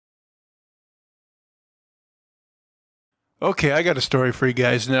Okay, I got a story for you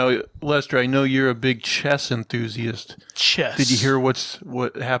guys. Now, Lester, I know you're a big chess enthusiast. Chess. Did you hear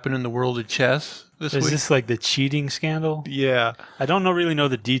what happened in the world of chess this Is week? this like the cheating scandal? Yeah. I don't really know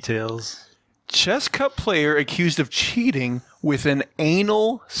the details. Chess Cup player accused of cheating with an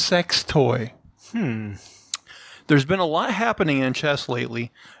anal sex toy. There's been a lot happening in chess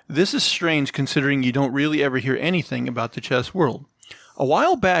lately. This is strange considering you don't really ever hear anything about the chess world. A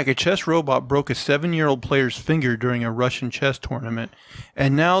while back, a chess robot broke a 7-year-old player's finger during a Russian chess tournament,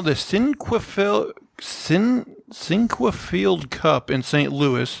 and now the Sinquefield Cup in St.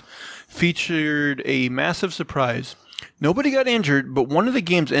 Louis featured a massive surprise. Nobody got injured, but one of the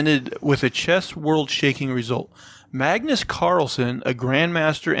games ended with a chess world-shaking result. Magnus Carlsen, a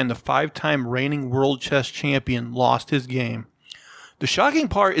Grandmaster and the 5-time reigning world chess champion, lost his game. The shocking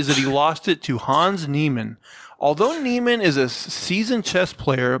part is that he lost it to Hans Niemann. Although Niemann is a seasoned chess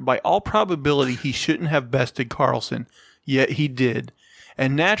player, by all probability he shouldn't have bested Carlsen, yet he did.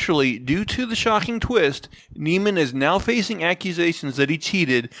 And naturally, due to the shocking twist, Niemann is now facing accusations that he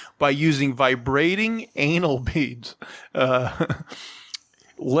cheated by using vibrating anal beads.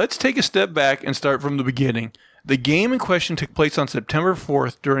 Let's take a step back and start from the beginning. The game in question took place on September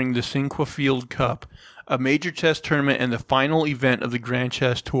 4th during the Sinquefield Cup, a major chess tournament and the final event of the Grand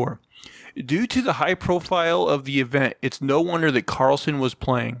Chess Tour. Due to the high profile of the event, it's no wonder that Carlsen was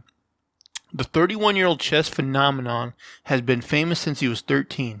playing. The 31-year-old chess phenomenon has been famous since he was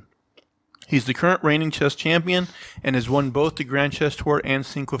 13. He's the current reigning chess champion and has won both the Grand Chess Tour and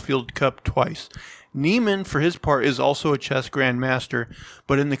Sinquefield Cup twice. Niemann, for his part, is also a chess grandmaster,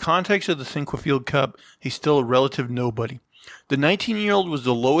 but in the context of the Sinquefield Cup, he's still a relative nobody. The 19-year-old was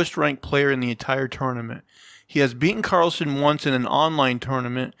the lowest-ranked player in the entire tournament. He has beaten Carlsen once in an online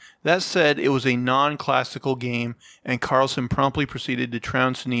tournament. That said, it was a non-classical game, and Carlsen promptly proceeded to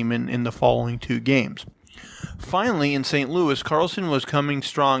trounce Niemann in the following 2 games. Finally, in St. Louis, Carlsen was coming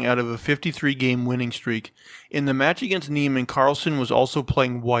strong out of a 53-game winning streak. In the match against Niemann, Carlsen was also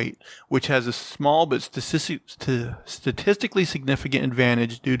playing white, which has a small but statistically significant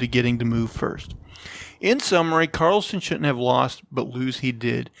advantage due to getting to move first. In summary, Carlsen shouldn't have lost, but lose he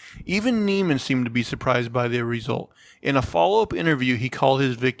did. Even Niemann seemed to be surprised by the result. In a follow-up interview, he called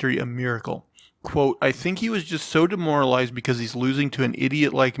his victory a miracle. Quote, "I think he was just so demoralized because he's losing to an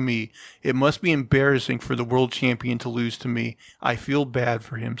idiot like me. It must be embarrassing for the world champion to lose to me. I feel bad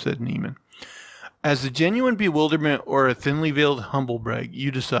for him," said Niemann. As a genuine bewilderment or a thinly veiled humble brag, you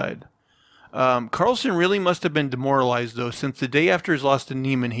decide. Carlsen really must have been demoralized, though, since the day after his loss to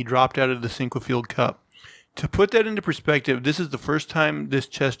Niemann, he dropped out of the Sinquefield Cup. To put that into perspective, this is the first time this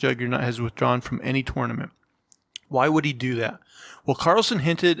chess juggernaut has withdrawn from any tournament. Why would he do that? Well, Carlsen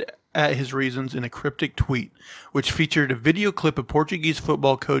hinted at his reasons in a cryptic tweet, which featured a video clip of Portuguese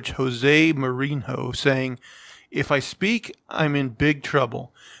football coach Jose Mourinho saying, "If I speak, I'm in big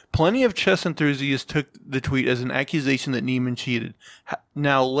trouble." Plenty of chess enthusiasts took the tweet as an accusation that Niemann cheated.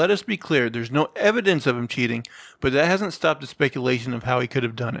 Now, let us be clear, there's no evidence of him cheating, but that hasn't stopped the speculation of how he could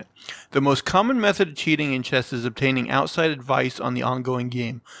have done it. The most common method of cheating in chess is obtaining outside advice on the ongoing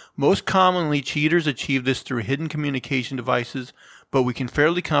game. Most commonly, cheaters achieve this through hidden communication devices, but we can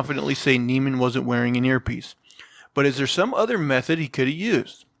fairly confidently say Niemann wasn't wearing an earpiece. But is there some other method he could have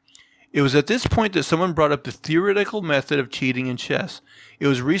used? It was at this point that someone brought up the theoretical method of cheating in chess. It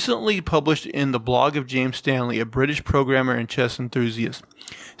was recently published in the blog of James Stanley, a British programmer and chess enthusiast.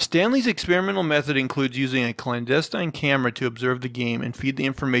 Stanley's experimental method includes using a clandestine camera to observe the game and feed the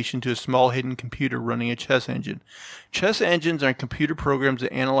information to a small hidden computer running a chess engine. Chess engines are computer programs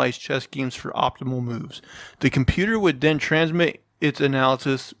that analyze chess games for optimal moves. The computer would then transmit its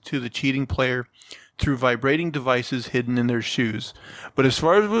analysis to the cheating player through vibrating devices hidden in their shoes. But as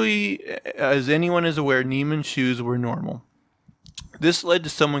far as anyone is aware, Niemann's shoes were normal. This led to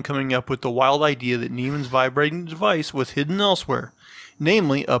someone coming up with the wild idea that Niemann's vibrating device was hidden elsewhere,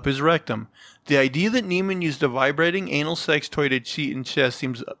 namely up his rectum. The idea that Niemann used a vibrating anal sex toy to cheat in chess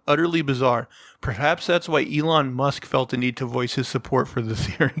seems utterly bizarre. Perhaps that's why Elon Musk felt the need to voice his support for the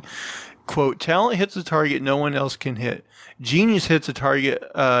theory. Quote, "Talent hits a target no one else can hit. Genius hits a target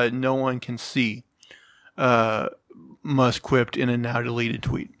no one can see," Musk quipped in a now-deleted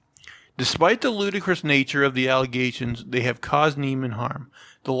tweet. Despite the ludicrous nature of the allegations, they have caused Niemann harm.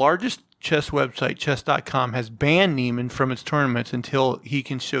 The largest chess website, chess.com, has banned Niemann from its tournaments until he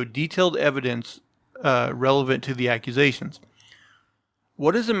can show detailed evidence relevant to the accusations.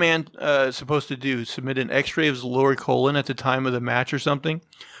 What is a man supposed to do? Submit an x-ray of his lower colon at the time of the match or something?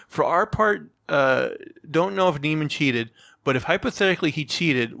 For our part, don't know if Neiman cheated, but if hypothetically he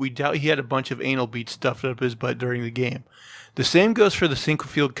cheated, we doubt he had a bunch of anal beads stuffed up his butt during the game. The same goes for the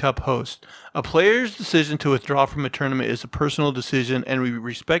Sinquefield Cup host. A player's decision to withdraw from a tournament is a personal decision, and we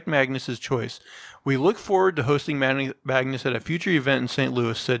respect Magnus's choice. We look forward to hosting Magnus at a future event in St.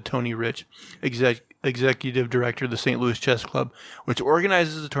 Louis, said Tony Rich, executive director of the St. Louis Chess Club, which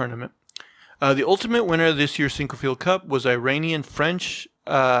organizes the tournament. The ultimate winner of this year's Sinquefield Cup was Iranian-French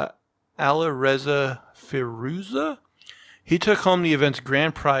Alireza Firouza. He took home the event's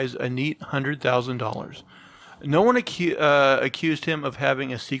grand prize, a neat $100,000. No one accused him of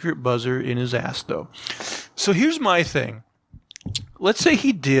having a secret buzzer in his ass, though. So here's my thing. Let's say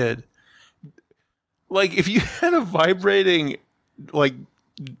he did. Like, if you had a vibrating, like,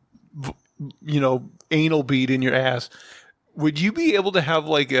 anal bead in your ass, would you be able to have,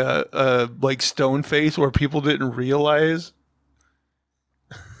 like, a stone face where people didn't realize?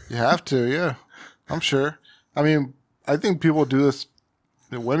 You have to, yeah. I'm sure. I mean, I think people do this.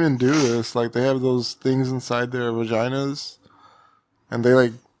 Women do this. Like, they have those things inside their vaginas, and they,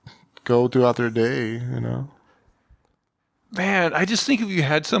 like, go throughout their day, Man, I just think if you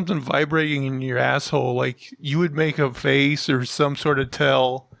had something vibrating in your asshole, like, you would make a face or some sort of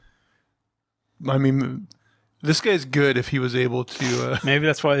tell. I mean, this guy's good if he was able to... Maybe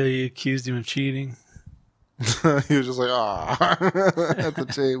that's why they accused him of cheating. He was just like, at the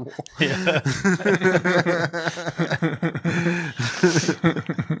table. Yeah.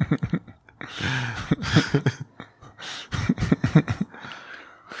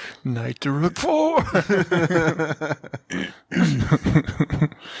 Knight to rook 4.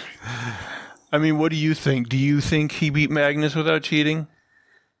 I mean, what do you think? Do you think he beat Magnus without cheating?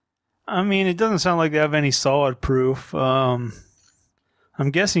 I mean, it doesn't sound like they have any solid proof. I'm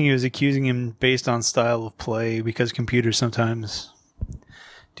guessing he was accusing him based on style of play because computers sometimes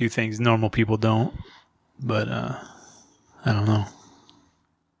do things normal people don't. But I don't know.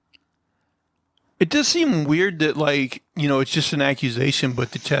 It does seem weird that, like, it's just an accusation,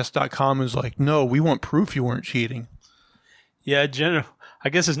 but the chess.com is like, no, we want proof you weren't cheating. Yeah, I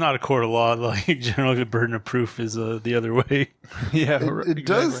guess it's not a court of law. Like, generally, the burden of proof is the other way. Yeah, it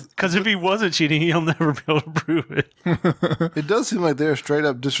does. Because if he wasn't cheating, he'll never be able to prove it. It does seem like they're straight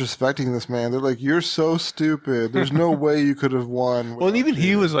up disrespecting this man. They're like, "You're so stupid. There's no way you could have won." Well, and even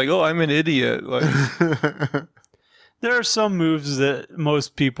he was like, "Oh, I'm an idiot." Like, there are some moves that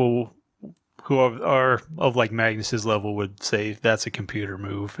most people who are of like Magnus's level would say that's a computer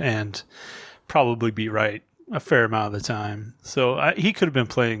move and probably be right a fair amount of the time. So he could have been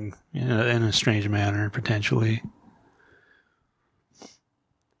playing in a strange manner, potentially.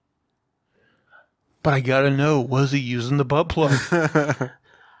 But I gotta know, was he using the butt plug?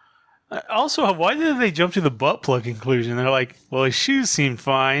 Also, why did they jump to the butt plug conclusion? They're like, well, his shoes seemed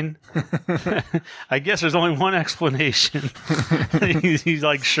fine. I guess there's only one explanation. He's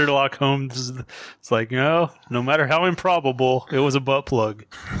like Sherlock Holmes. It's like, no matter how improbable, it was a butt plug.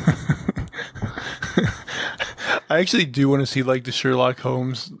 I actually do want to see, like, the Sherlock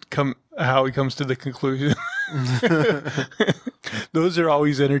Holmes how he comes to the conclusion. Those are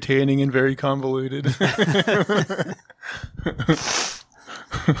always entertaining and very convoluted.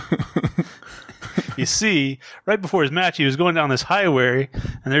 You see, right before his match, he was going down this highway,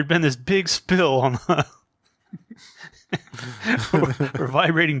 and there'd been this big spill on the where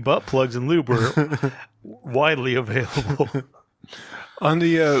vibrating butt plugs and lube were widely available. On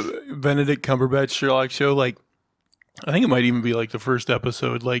the Benedict Cumberbatch Sherlock show, like, I think it might even be like the first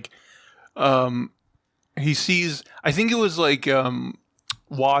episode, like, he sees, I think it was like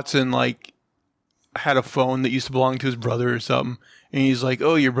Watson, like, had a phone that used to belong to his brother or something. And he's like,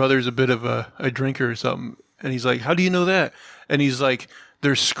 oh, your brother's a bit of a drinker or something. And he's like, how do you know that? And he's like,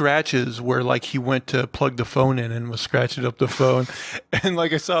 there's scratches where, like, he went to plug the phone in and was scratching up the phone. And,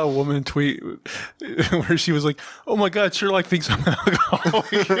 like, I saw a woman tweet where she was like, oh, my God, Sherlock thinks I'm an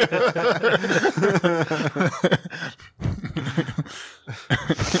alcoholic.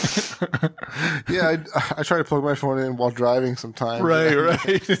 Yeah, I try to plug my phone in while driving sometimes.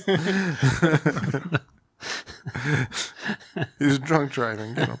 Right. He's drunk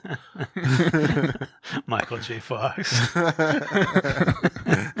driving, Michael J. Fox.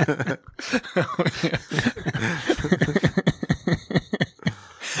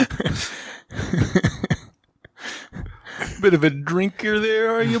 Bit of a drinker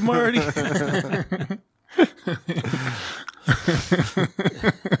there, are you, Marty?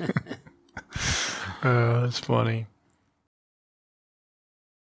 That's funny.